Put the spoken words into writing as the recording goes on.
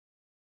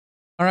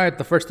All right,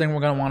 the first thing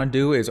we're going to want to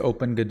do is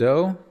open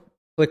Godot.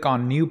 Click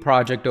on New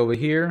Project over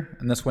here,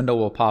 and this window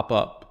will pop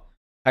up.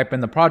 Type in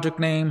the project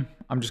name.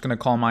 I'm just going to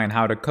call mine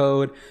How to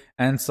Code,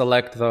 and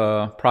select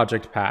the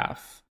project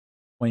path.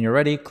 When you're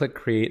ready, click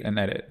Create and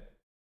Edit.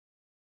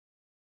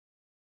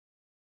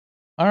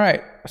 All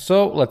right,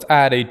 so let's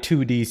add a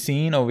 2D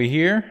scene over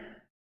here.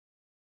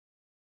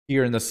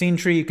 Here in the scene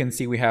tree, you can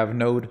see we have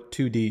node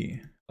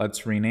 2D.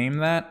 Let's rename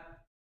that.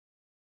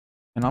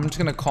 And I'm just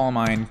going to call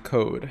mine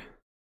Code.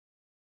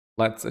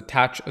 Let's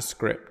attach a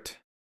script.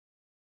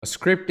 A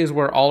script is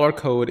where all our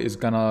code is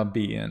gonna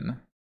be in.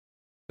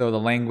 So the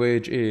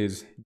language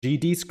is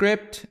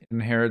GDScript,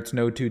 inherits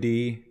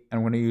node2d,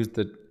 and we're gonna use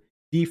the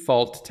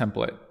default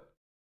template.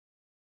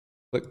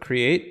 Click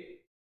Create.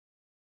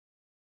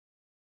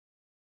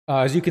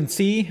 As you can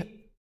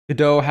see,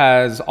 Godot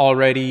has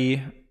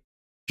already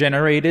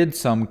generated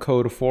some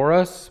code for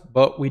us,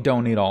 but we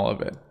don't need all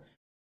of it.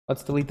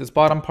 Let's delete this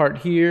bottom part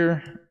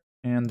here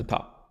and the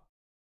top.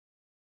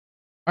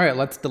 All right,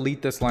 let's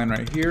delete this line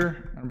right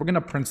here, and we're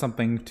gonna print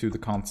something to the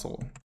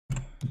console.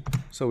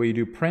 So we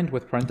do print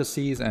with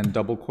parentheses and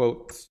double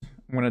quotes.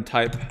 I'm gonna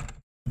type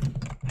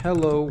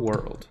hello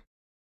world.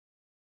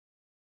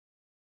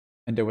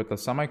 End it with a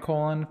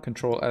semicolon,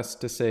 Control S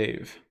to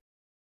save.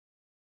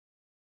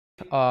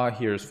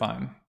 Here's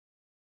fine.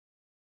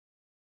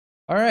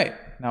 All right,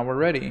 now we're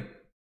ready.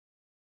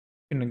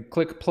 You can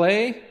click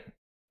play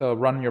to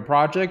run your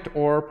project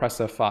or press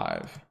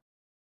F5.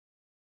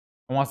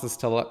 It wants us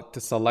to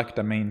select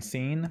a main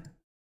scene.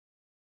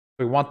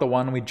 We want the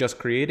one we just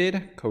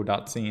created,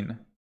 code.scene.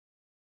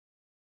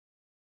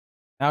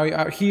 Now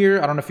out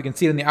here, I don't know if you can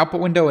see it in the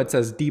output window, it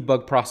says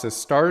debug process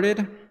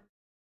started.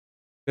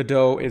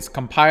 Godot is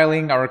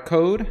compiling our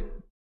code.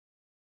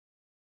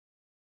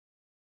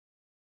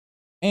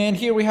 And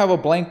here we have a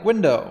blank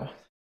window.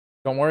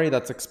 Don't worry,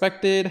 that's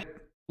expected.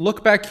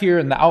 Look back here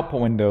in the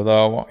output window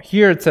though.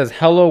 Here it says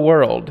hello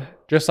world,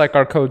 just like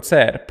our code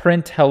said,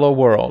 print hello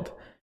world.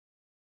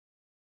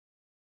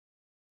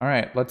 All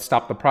right, let's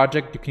stop the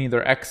project. You can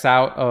either X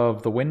out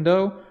of the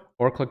window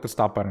or click the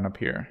stop button up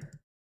here.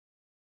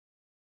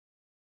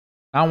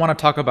 Now I want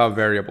to talk about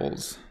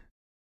variables.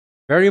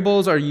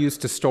 Variables are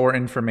used to store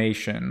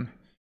information,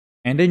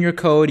 and in your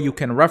code you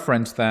can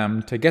reference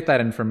them to get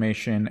that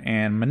information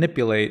and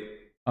manipulate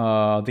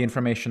the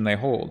information they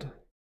hold.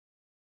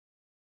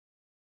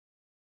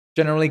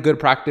 Generally good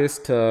practice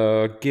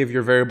to give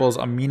your variables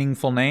a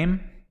meaningful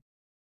name.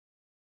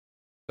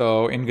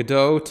 So in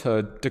Godot,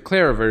 to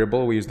declare a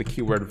variable, we use the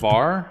keyword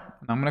var.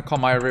 And I'm going to call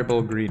my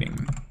variable greeting.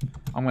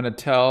 I'm going to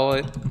tell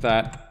it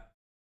that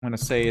I'm going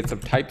to say it's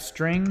of type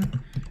string.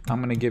 I'm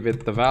going to give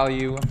it the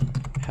value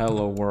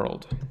hello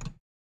world.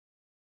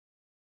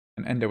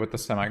 And end it with a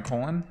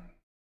semicolon.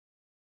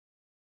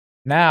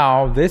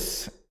 Now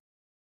this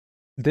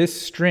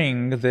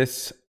string,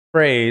 this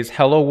phrase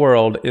hello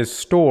world is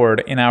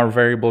stored in our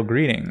variable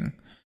greeting.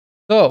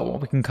 So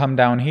we can come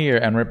down here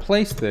and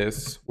replace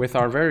this with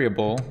our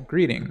variable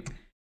greeting.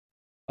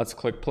 Let's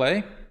click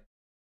play.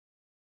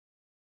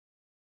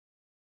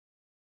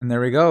 And there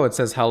we go, it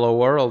says hello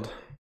world.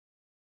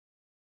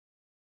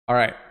 All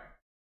right,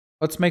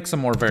 let's make some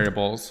more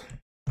variables.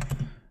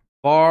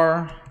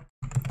 Var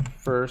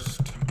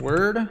first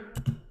word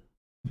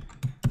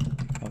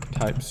of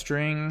type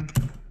string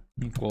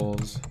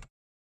equals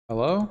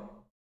hello.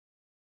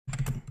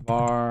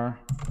 Var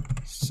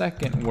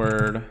second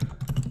word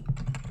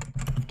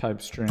type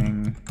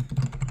string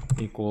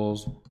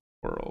equals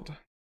world.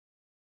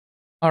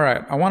 All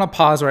right, I want to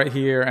pause right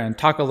here and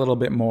talk a little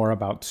bit more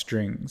about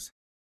strings.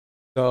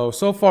 So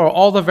far,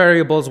 all the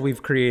variables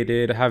we've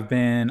created have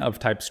been of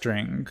type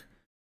string.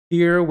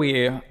 Here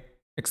we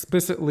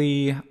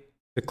explicitly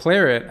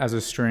declare it as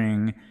a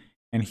string,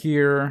 and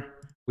here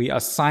we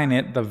assign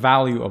it the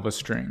value of a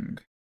string.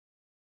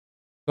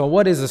 So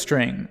what is a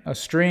string? A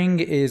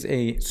string is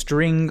a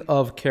string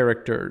of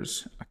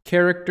characters.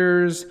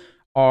 Characters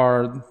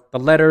are the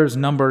letters,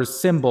 numbers,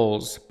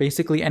 symbols,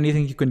 basically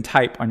anything you can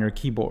type on your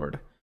keyboard.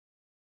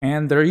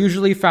 And they're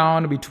usually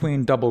found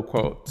between double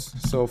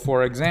quotes. So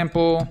for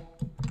example,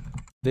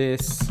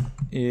 this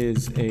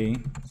is a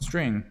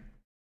string.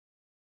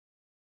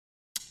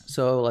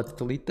 So let's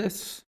delete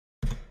this.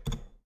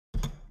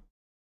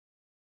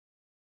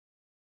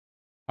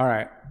 All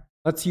right,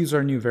 let's use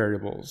our new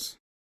variables.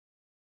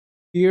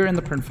 Here in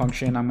the print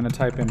function, I'm going to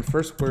type in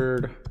first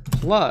word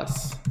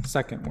plus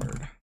second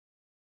word.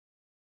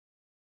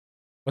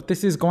 What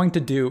this is going to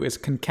do is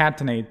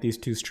concatenate these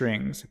two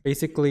strings,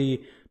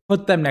 basically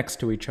put them next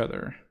to each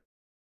other.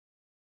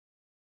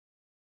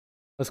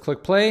 Let's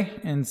click play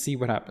and see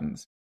what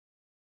happens.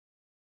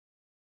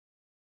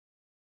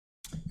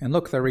 And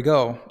look, there we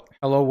go,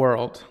 hello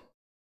world.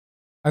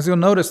 As you'll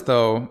notice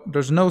though,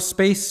 there's no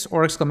space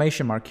or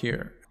exclamation mark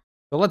here.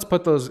 So let's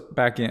put those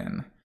back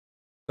in.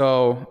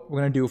 So we're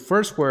going to do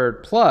first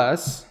word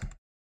plus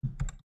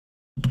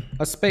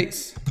a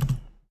space.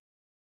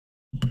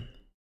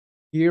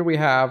 Here we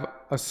have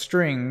a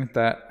string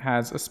that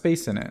has a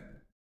space in it.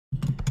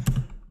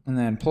 And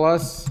then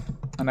plus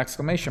an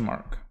exclamation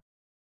mark.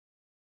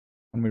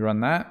 When we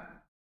run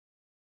that,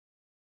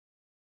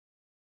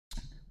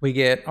 we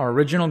get our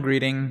original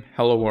greeting,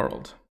 hello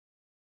world.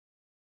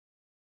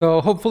 So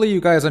hopefully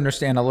you guys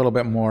understand a little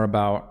bit more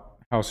about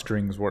how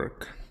strings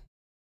work.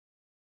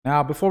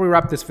 Now, before we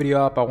wrap this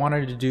video up, I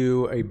wanted to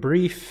do a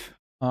brief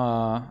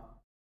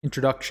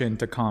introduction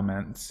to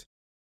comments.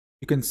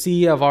 You can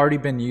see I've already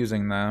been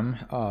using them.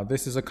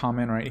 This is a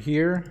comment right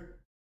here.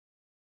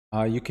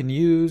 You can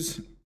use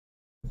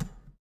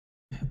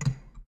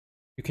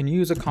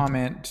a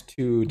comment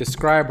to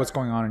describe what's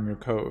going on in your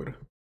code.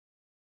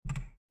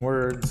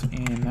 Words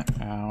in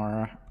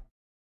our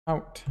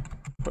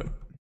output.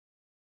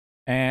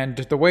 And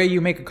the way you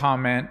make a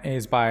comment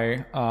is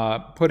by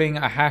putting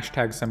a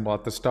hashtag symbol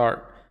at the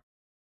start.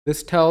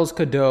 This tells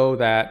Godot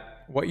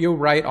that what you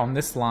write on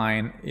this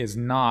line is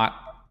not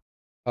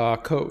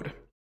code.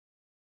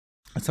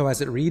 So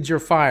as it reads your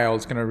file,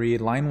 it's going to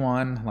read line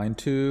 1, line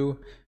 2,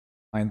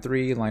 line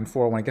 3, line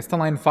 4. When it gets to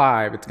line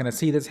 5, it's going to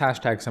see this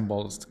hashtag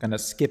symbol. It's going to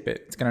skip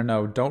it. It's going to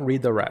know, don't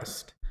read the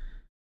rest.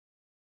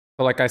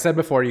 So like I said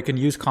before, you can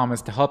use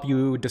comments to help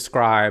you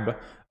describe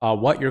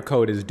what your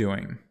code is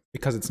doing,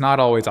 because it's not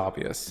always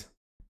obvious.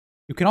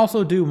 You can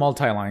also do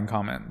multi-line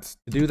comments.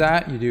 To do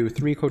that, you do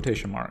 3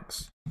 quotation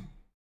marks.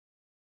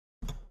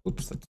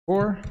 Oops, that's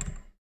 4.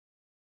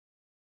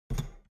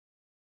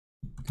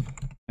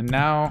 And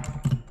now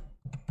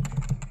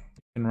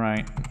you can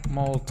write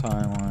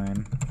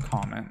multi-line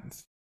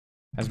comments.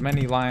 As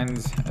many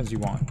lines as you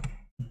want.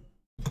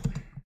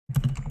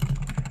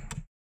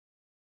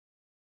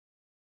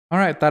 All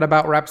right, that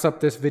about wraps up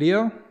this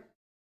video.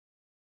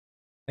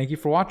 Thank you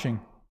for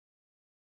watching.